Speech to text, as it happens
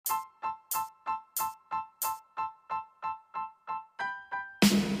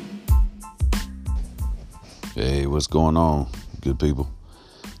Hey, what's going on, good people?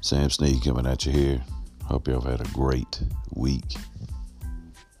 Sam Snead coming at you here. Hope y'all have had a great week.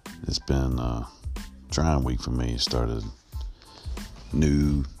 It's been a trying week for me. Started a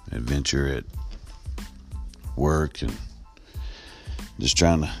new adventure at work and just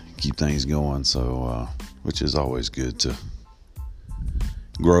trying to keep things going. So, which is always good to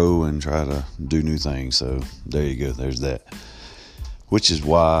grow and try to do new things. So there you go. There's that. Which is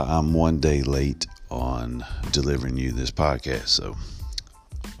why I'm one day late on delivering you this podcast. So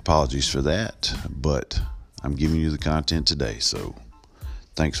apologies for that, but I'm giving you the content today. So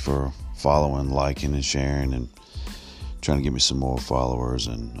thanks for following, liking, and sharing, and trying to get me some more followers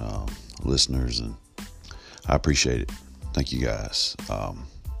and listeners, and I appreciate it. Thank you guys.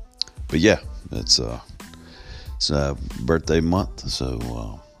 But yeah, it's a birthday month,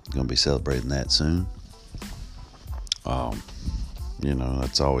 so gonna be celebrating that soon.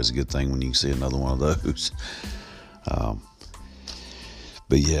 That's always a good thing when you can see another one of those.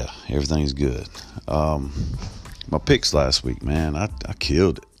 But yeah, everything's good. My picks last week, man, I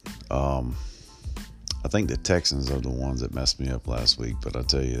killed it. I think the Texans are the ones that messed me up last week, but I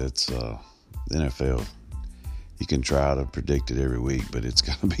tell you, it's the NFL. You can try to predict it every week, but it's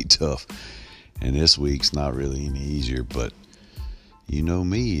going to be tough. And this week's not really any easier, but you know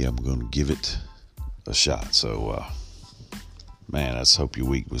me, I'm going to give it a shot. So, man, I just hope your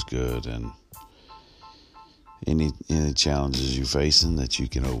week was good, and any challenges you're facing, that you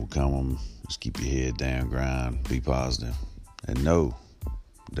can overcome them. Just keep your head down, grind, be positive, and know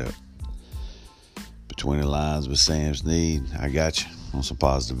that between the lines with Sam Snead, I got you on some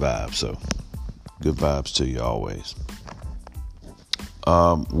positive vibes. So good vibes to you always.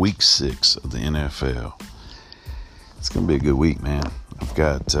 Week 6 of the NFL. It's going to be a good week, man. I've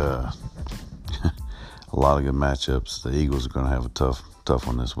got a lot of good matchups. The Eagles are going to have a tough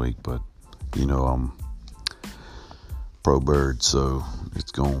one this week, but I'm pro bird, so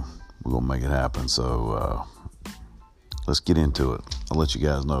we're gonna make it happen. So let's get into it. I'll let you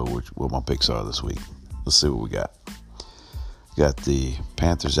guys know what my picks are this week. Let's see what we got. Got the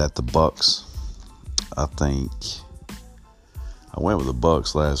Panthers at the Bucks. I think I went with the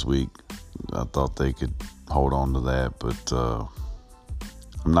Bucks last week. I thought they could hold on to that, but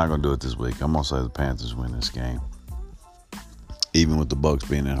I'm not gonna do it this week. I'm gonna say the Panthers win this game, even with the Bucks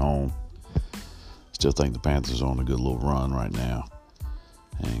being at home. Still think the Panthers are on a good little run right now.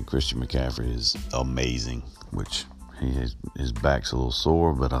 And Christian McCaffrey is amazing, which his back's a little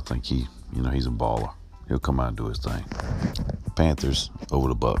sore, but I think he's a baller. He'll come out and do his thing. Panthers over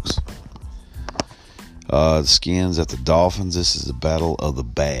the Bucks. The Skins at the Dolphins. This is the battle of the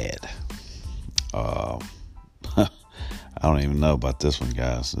bad. I don't even know about this one,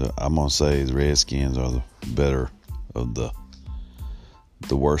 guys. I'm going to say the Redskins are the better of the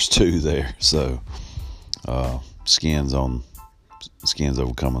worst two there. So, Skins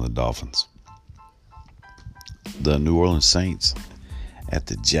overcoming the Dolphins. The New Orleans Saints at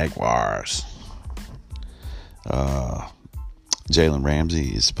the Jaguars. Jalen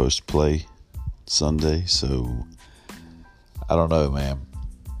Ramsey is supposed to play Sunday, so I don't know, man.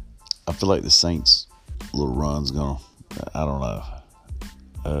 I feel like the Saints' little run's I don't know.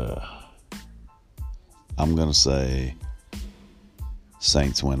 I'm gonna say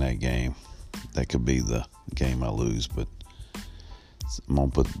Saints win that game. That could be the game I lose, but I'm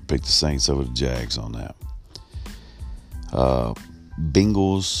going to pick the Saints over the Jags on that.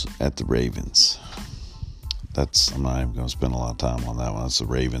 Bengals at the Ravens. I'm not even going to spend a lot of time on that one. That's the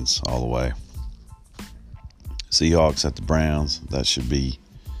Ravens all the way. Seahawks at the Browns. That should be,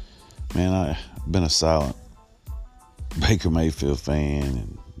 man, I've been a silent Baker Mayfield fan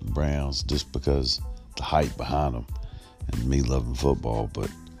and the Browns just because the hype behind them and me loving football, but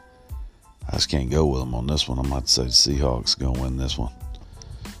I just can't go with them on this one. I'm about to say the Seahawks are going to win this one.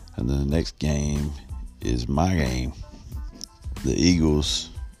 And then the next game is my game. The Eagles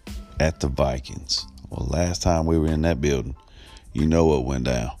at the Vikings. Well, last time we were in that building, you know what went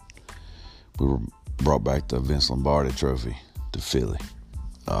down. We were brought back the Vince Lombardi trophy to Philly.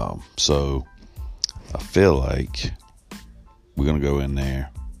 So I feel like we're going to go in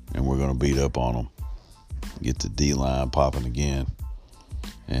there and we're going to beat up on them. Get the D-line popping again.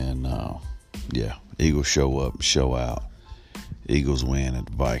 And, Eagles show up, show out. Eagles win at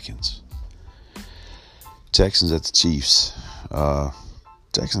the Vikings. Texans at the Chiefs.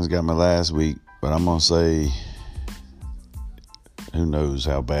 Texans got me last week, but I'm going to say who knows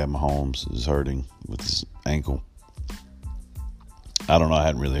how bad Mahomes is hurting with his ankle. I don't know. I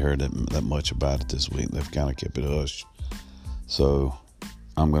hadn't really heard that much about it this week. They've kind of kept it hush. So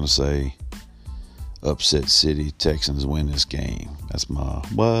I'm going to say upset city. Texans win this game. That's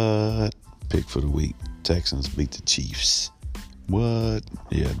my pick for the week. Texans beat the Chiefs. What?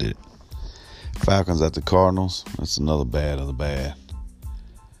 Yeah, I did. Falcons at the Cardinals. That's another bad of the bad.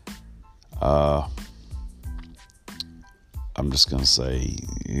 I'm just going to say,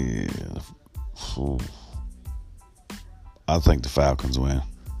 I think the Falcons win.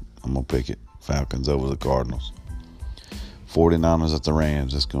 I'm going to pick it. Falcons over the Cardinals. 49ers at the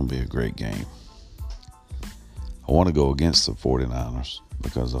Rams. That's going to be a great game. I want to go against the 49ers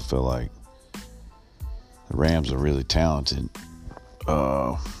because I feel like the Rams are really talented.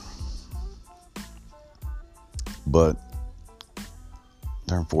 But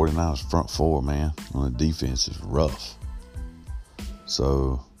their 49ers front four, man, on the defense is rough.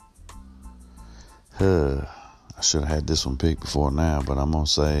 So, I should have had this one picked before now, but I'm going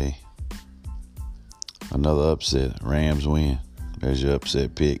to say another upset. Rams win. There's your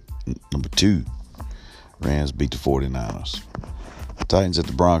upset pick. Number 2, Rams beat the 49ers. Titans at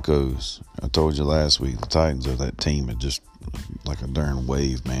the Broncos. I told you last week, the Titans are that team that just like a darn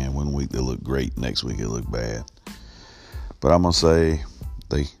wave, man. One week they look great, next week they look bad. But I'm going to say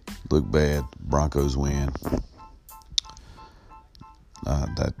they look bad. Broncos win.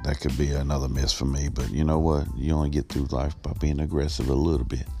 That could be another miss for me. But you know what? You only get through life by being aggressive a little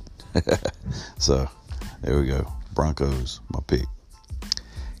bit. So, there we go. Broncos, my pick.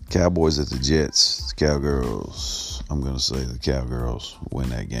 Cowboys at the Jets. Cowgirls. I'm going to say the Cowgirls win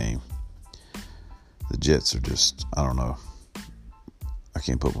that game. The Jets are just, I don't know. I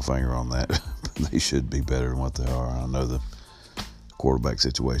can't put my finger on that. They should be better than what they are. I know the quarterback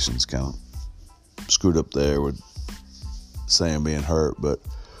situation's kind of screwed up there with Sam being hurt, but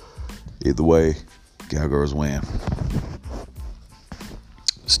either way, Cowgirls win.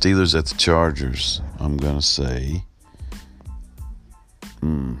 Steelers at the Chargers. I'm going to say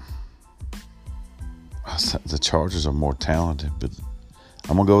the Chargers are more talented, but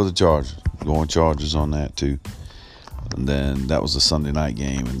I'm going to go with the Chargers. I'm going Chargers on that too. And then that was the Sunday night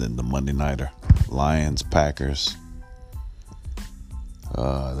game, and then the Monday nighter, Lions, Packers.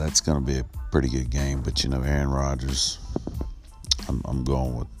 That's going to be a pretty good game, but you know, Aaron Rodgers, I'm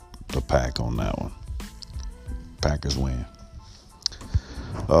going with the Pack on that one. Packers win.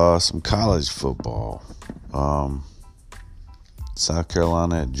 Some college football. South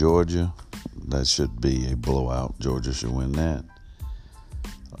Carolina at Georgia. That should be a blowout. Georgia should win that.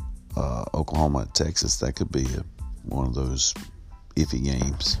 Oklahoma at Texas. That could be one of those iffy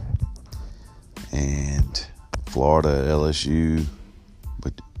games. And Florida at LSU.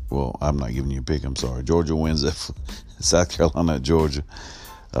 But, well, I'm not giving you a pick. I'm sorry. Georgia wins at South Carolina at Georgia.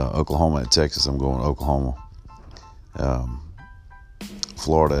 Oklahoma at Texas. I'm going Oklahoma.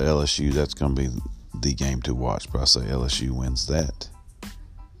 Florida at LSU. That's going to be the game to watch. But I say LSU wins that.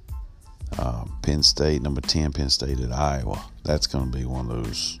 Penn State, number 10, Penn State at Iowa. That's going to be one of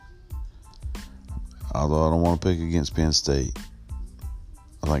those. Although I don't want to pick against Penn State,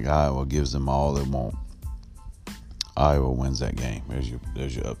 I think Iowa gives them all they want. Iowa wins that game.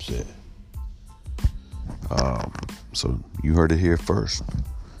 There's your upset. So you heard it here first.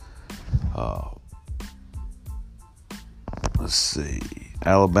 Let's see.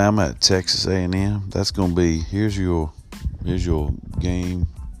 Alabama at Texas A&M. That's going to be, here's your game.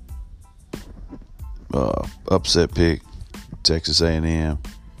 Upset pick. Texas A&M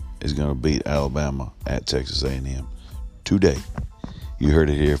is going to beat Alabama at Texas A&M today. You heard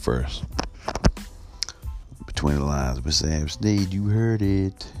it here first. Between the Lines with Sam Snead, you heard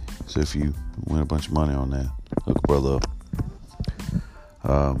it. So if you win a bunch of money on that, hook a brother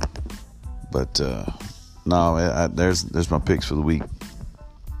up. No, there's my picks for the week.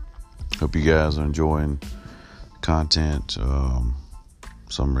 Hope you guys are enjoying the content.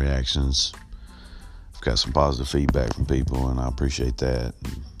 Some reactions. I've got some positive feedback from people, and I appreciate that.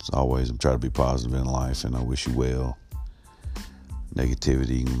 As always, I'm trying to be positive in life, and I wish you well.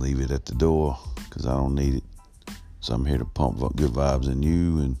 Negativity, you can leave it at the door because I don't need it. So I'm here to pump good vibes in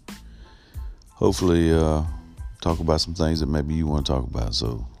you and hopefully talk about some things that maybe you want to talk about.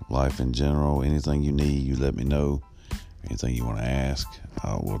 So life in general, anything you need, you let me know. Anything you want to ask,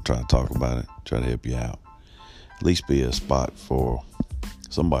 we'll try to talk about it, try to help you out. At least be a spot for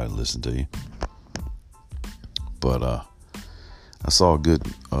somebody to listen to you. But I saw a good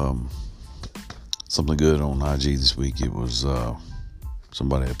something good on IG this week. It was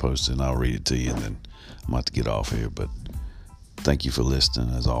somebody had posted, and I'll read it to you, and then I'm about to get off here. But thank you for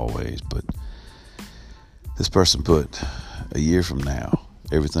listening, as always. But this person put, a year from now,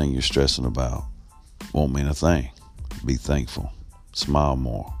 everything you're stressing about won't mean a thing. Be thankful. Smile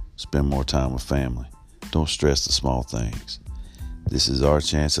more. Spend more time with family. Don't stress the small things. This is our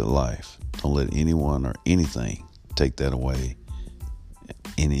chance at life. Don't let anyone or anything take that away,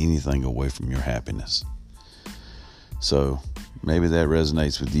 anything away from your happiness. So maybe that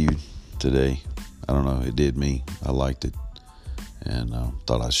resonates with you today. I don't know. It did me. I liked it, and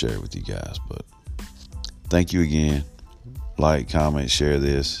thought I'd share it with you guys. But thank you again. Like, comment, share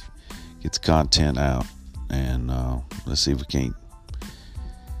this. Get the content out, and let's see if we can't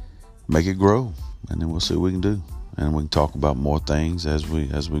make it grow, and then we'll see what we can do, and we can talk about more things as we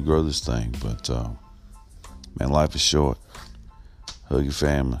grow this thing. But man, life is short. Hug your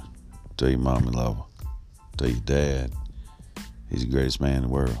family. Tell your mom you love her. Tell your dad he's the greatest man in the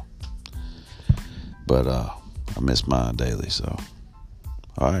world. But I miss mine daily. So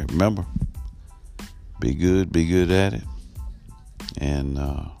all right, remember, be good at it, and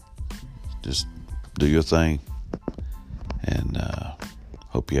just do your thing. And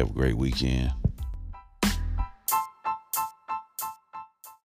hope you have a great weekend.